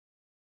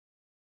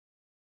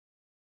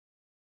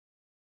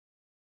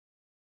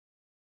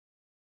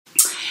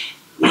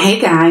Hey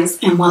guys,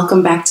 and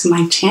welcome back to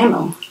my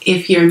channel.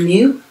 If you're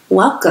new,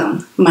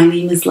 welcome. My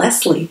name is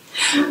Leslie.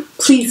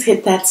 Please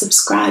hit that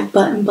subscribe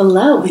button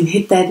below and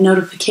hit that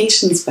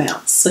notifications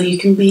bell so you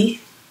can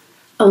be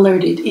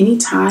alerted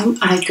anytime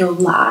I go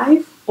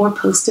live or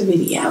post a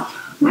video.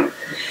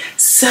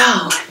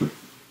 So,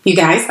 you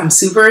guys, I'm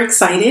super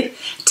excited.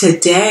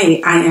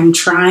 Today I am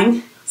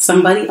trying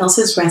somebody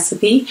else's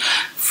recipe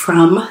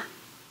from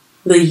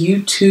the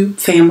YouTube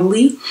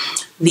family.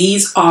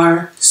 These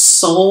are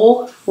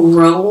soul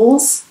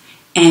rolls,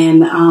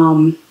 and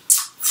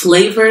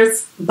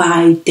Flavas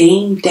by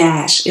Dame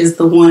Dash is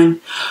the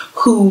one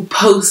who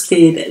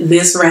posted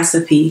this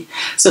recipe.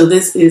 So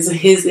this is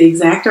his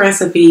exact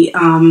recipe,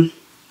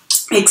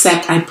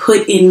 except I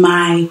put in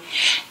my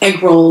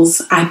egg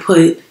rolls, I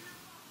put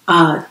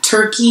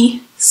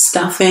turkey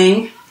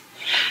stuffing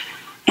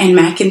and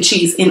mac and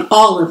cheese in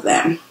all of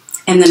them.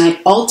 And then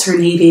I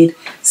alternated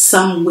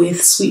some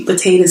with sweet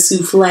potato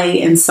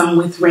souffle and some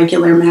with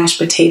regular mashed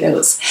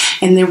potatoes.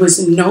 And there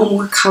was no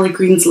more collard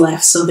greens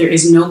left, so there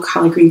is no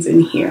collard greens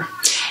in here.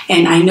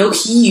 And I know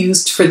he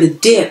used for the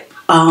dip,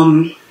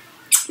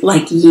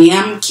 like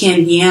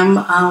canned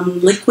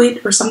yam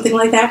liquid or something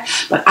like that.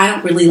 But I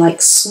don't really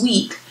like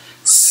sweet.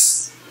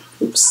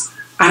 Oops.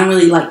 I don't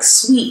really like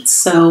sweet,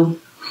 so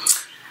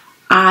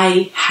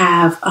I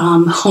have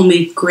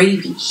homemade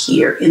gravy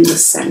here in the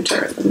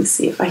center. Let me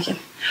see if I can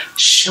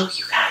show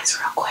you guys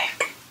real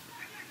quick.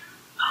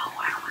 Oh,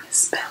 I don't want to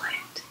spill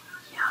it.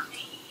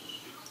 Yummy.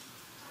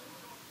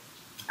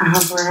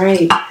 All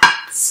right.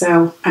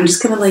 So I'm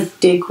just going to like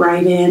dig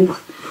right in.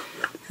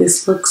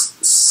 This looks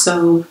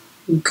so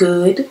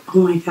good. Oh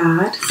my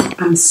God.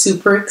 I'm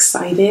super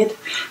excited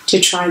to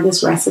try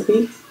this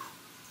recipe.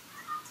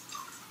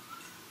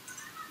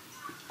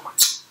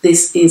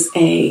 This is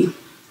a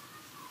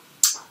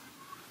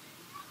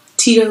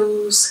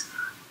Tito's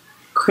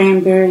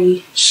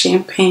cranberry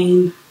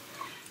champagne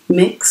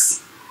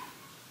mix.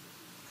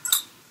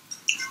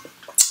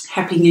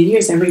 Happy New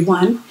Year's,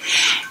 everyone,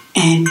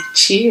 and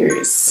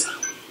cheers.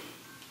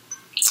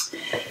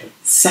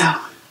 So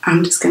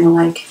I'm just gonna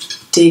like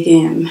dig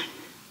in,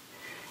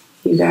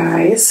 you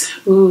guys.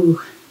 Ooh,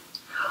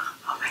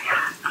 oh my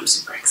God, I'm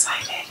super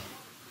excited.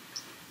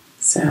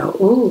 So,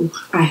 ooh,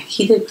 I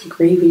heated my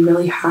gravy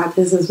really hot.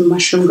 This is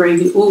mushroom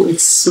gravy. Ooh,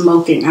 it's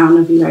smoking. I don't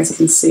know if you guys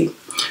can see.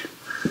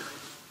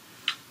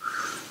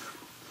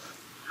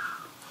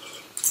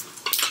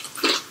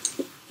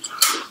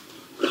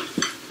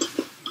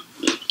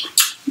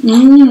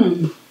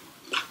 Mmm.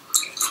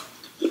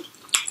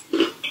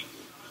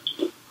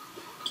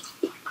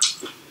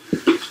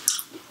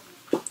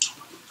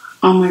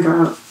 Oh my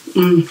God.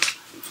 Mmm.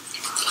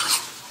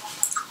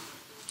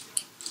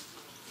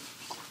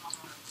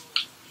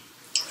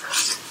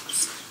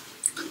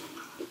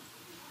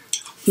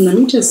 Let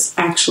me just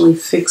actually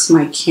fix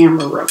my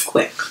camera real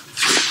quick.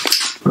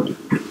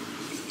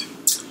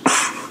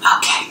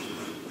 Okay.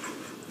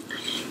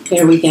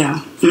 There we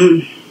go.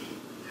 Mmm.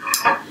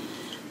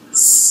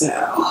 So,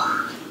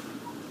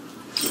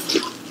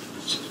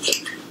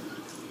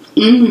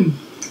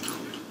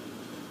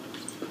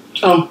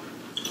 oh,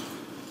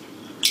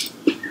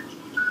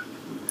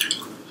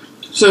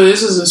 so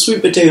this is a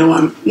sweet potato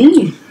one.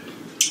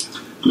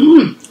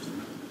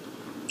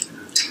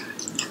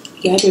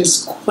 That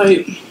is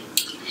quite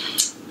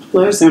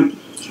pleasant.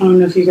 I don't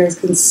know if you guys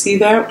can see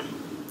that.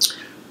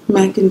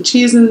 Mac and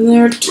cheese in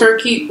there,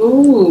 turkey.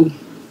 Ooh,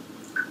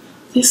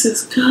 this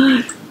is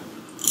good.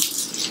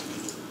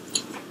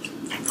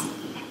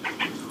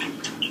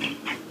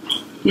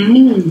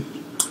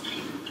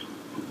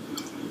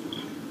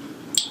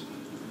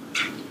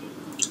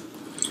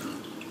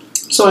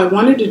 So I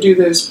wanted to do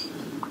this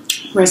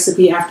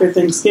recipe after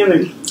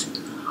Thanksgiving.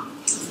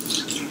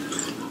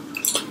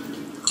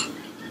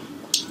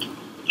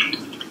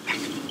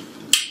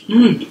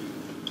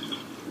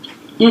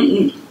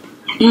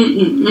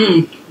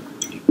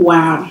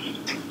 Wow.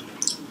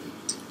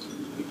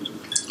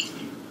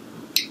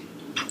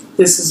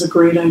 This is a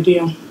great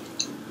idea.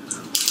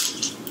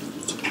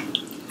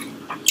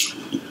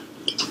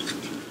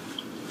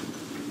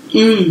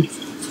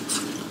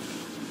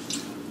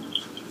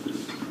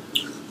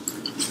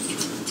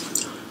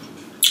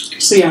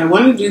 So yeah, I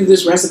wanted to do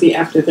this recipe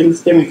after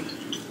Thanksgiving,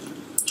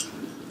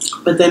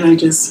 but then I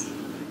just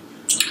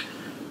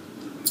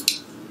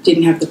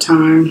didn't have the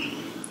time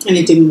and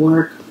it didn't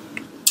work.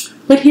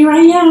 But here I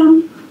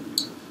am.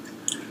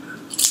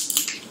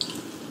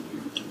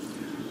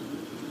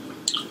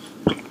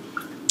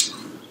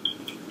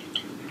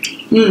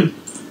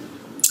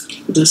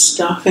 The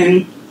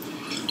stuffing,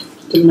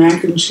 the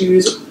mac and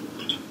cheese.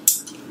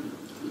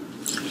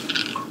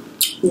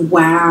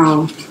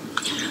 Wow.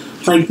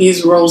 Like,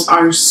 these rolls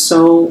are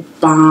so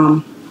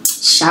bomb.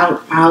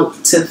 Shout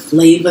out to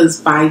Flavas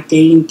by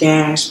Dame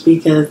Dash,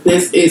 because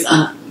this is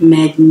a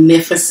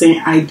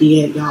magnificent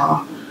idea,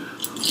 y'all.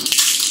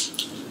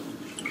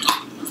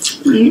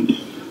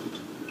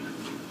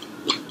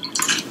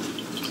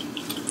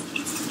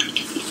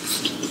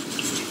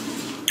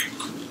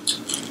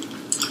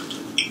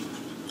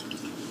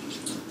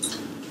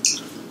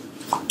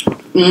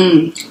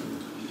 Mmm.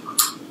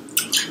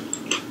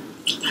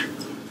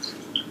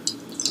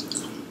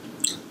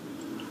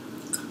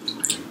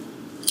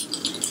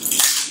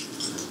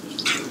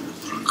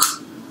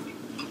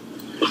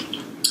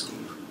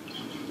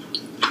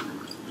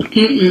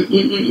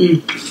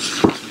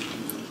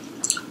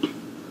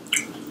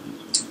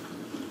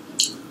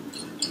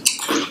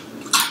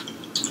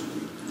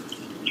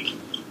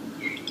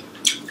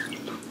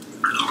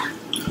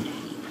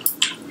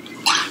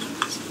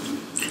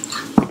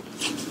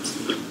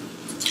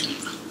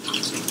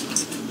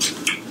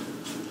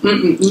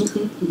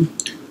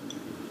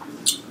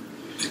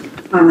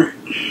 All right.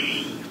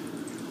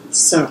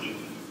 So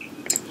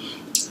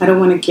I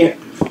want to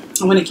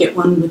get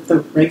one with the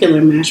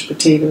regular mashed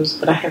potatoes,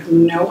 but I have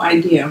no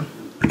idea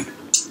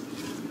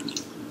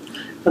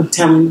of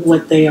telling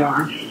what they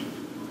are.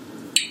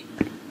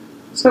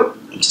 So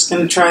I'm just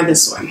going to try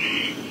this one.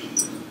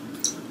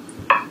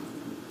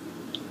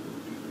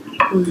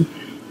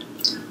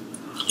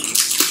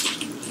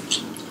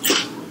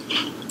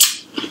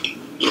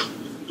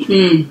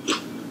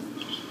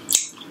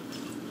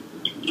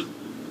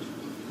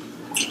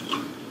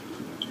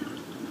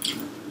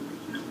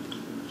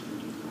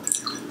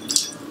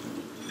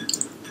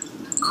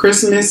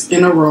 Christmas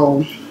in a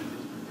roll.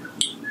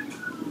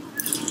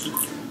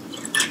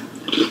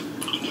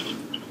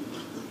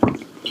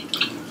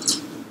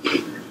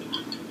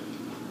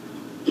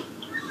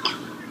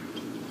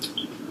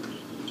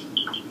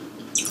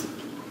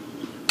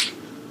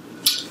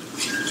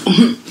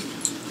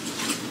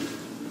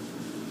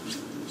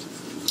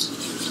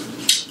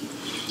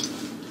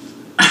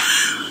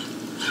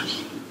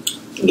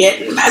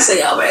 Getting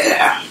messy over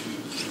here.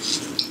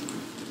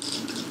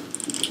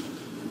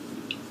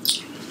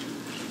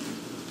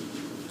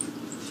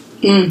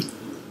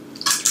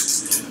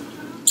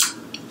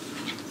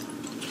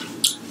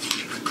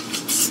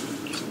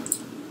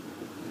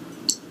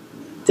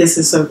 This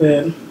is so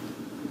good.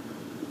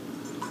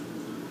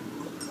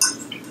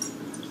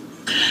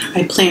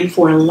 I plan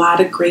for a lot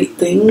of great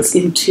things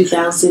in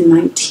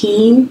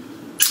 2019.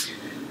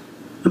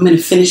 I'm going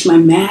to finish my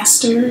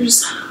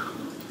master's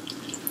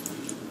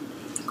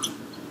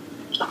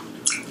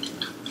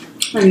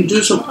and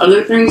do some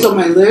other things on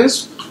my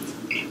list.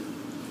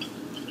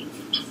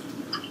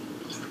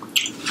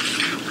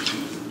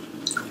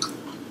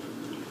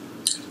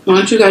 Why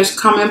don't you guys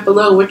comment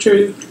below what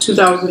your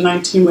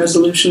 2019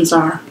 resolutions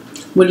are?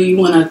 What do you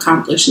want to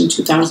accomplish in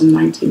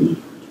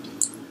 2019?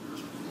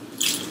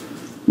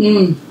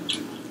 Ooh.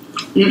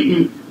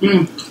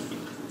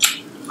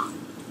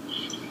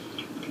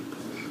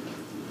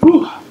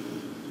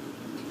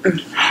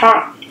 It's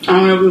hot. I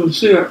don't know if you can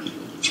see it.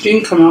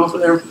 Steam coming off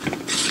of there.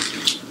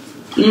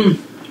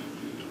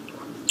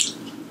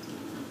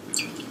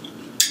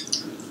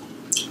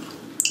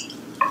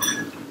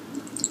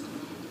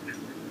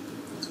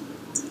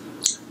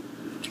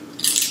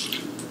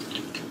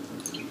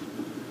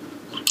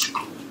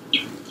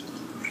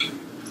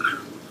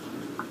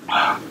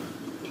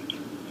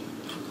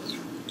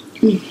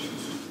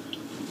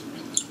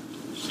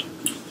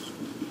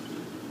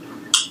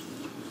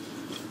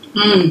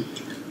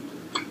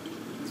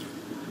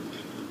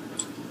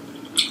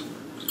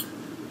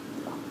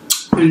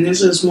 And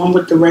this is one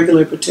with the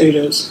regular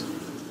potatoes.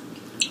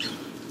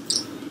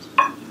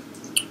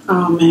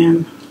 Oh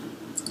man,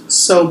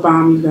 so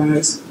bomb, you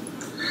guys.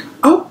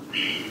 Oh,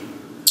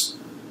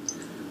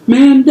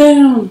 man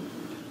down,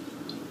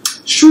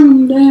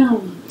 shroom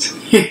down.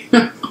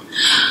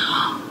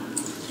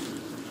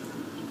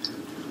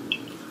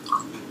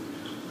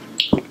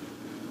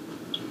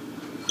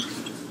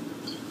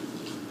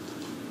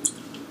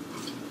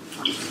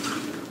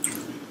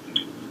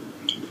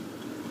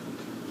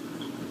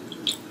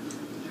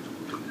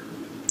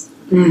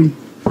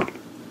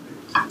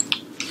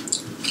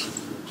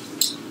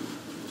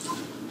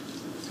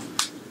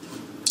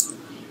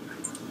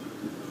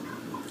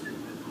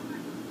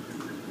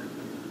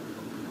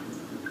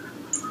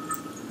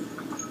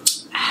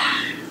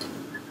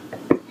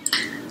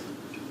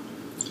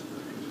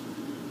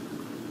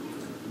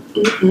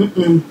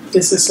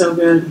 This is so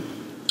good.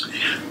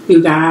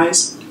 You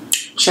guys,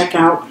 check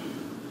out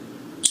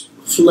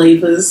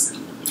Flavas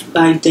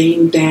by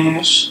Dame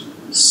Dash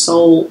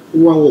Soul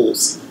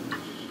Rolls.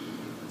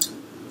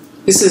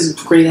 This is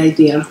a great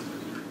idea.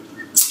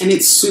 And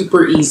it's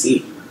super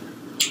easy.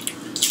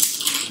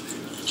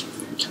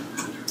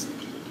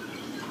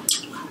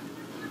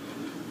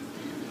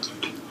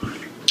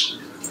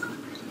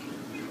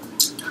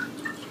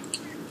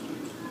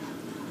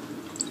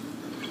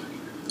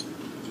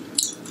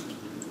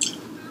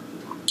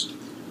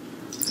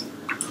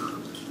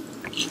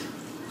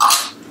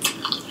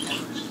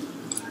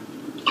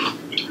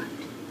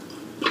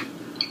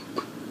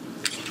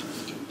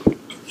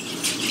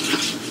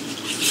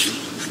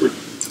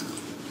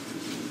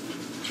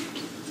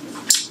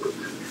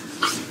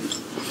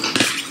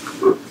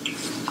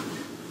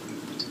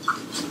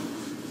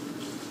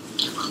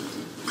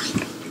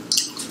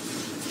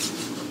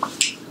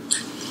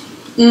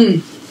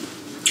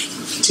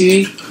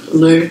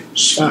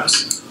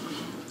 Delicious.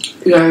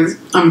 You guys,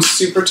 I'm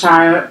super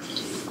tired.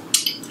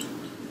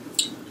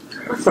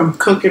 from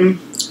cooking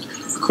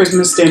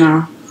Christmas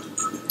dinner.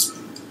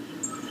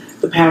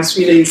 The past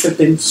few days have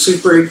been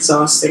super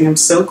exhausting. I'm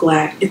so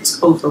glad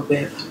it's over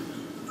with.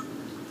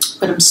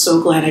 But I'm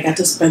so glad I got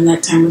to spend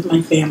that time with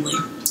my family.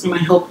 And I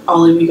hope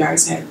all of you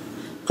guys had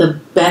the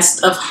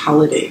best of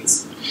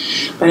holidays.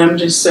 But I'm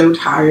just so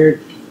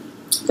tired.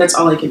 That's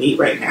all I can eat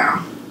right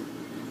now.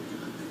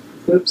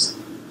 Oops.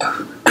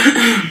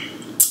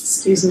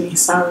 Excuse me.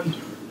 Sorry.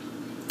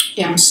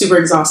 Yeah, I'm super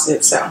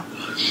exhausted. So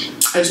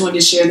I just wanted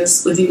to share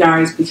this with you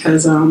guys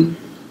because I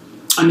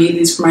made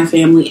these for my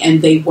family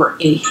and they were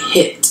a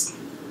hit.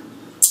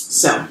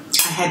 So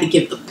I had to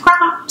give the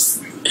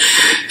props.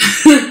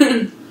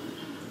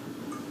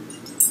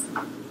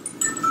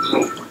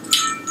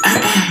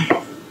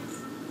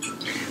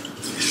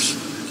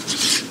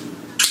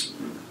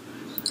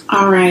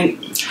 All right.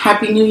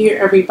 Happy New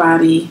Year,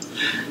 everybody.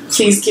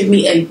 Please give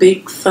me a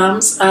big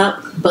thumbs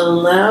up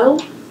below.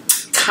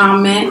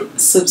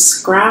 Comment,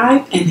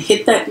 subscribe, and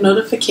hit that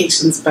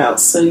notifications bell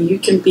so you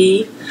can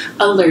be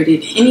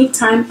alerted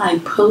anytime I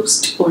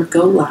post or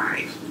go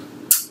live.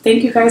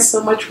 Thank you guys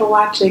so much for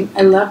watching.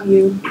 I love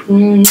you.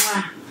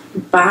 Mwah.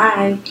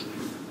 Bye.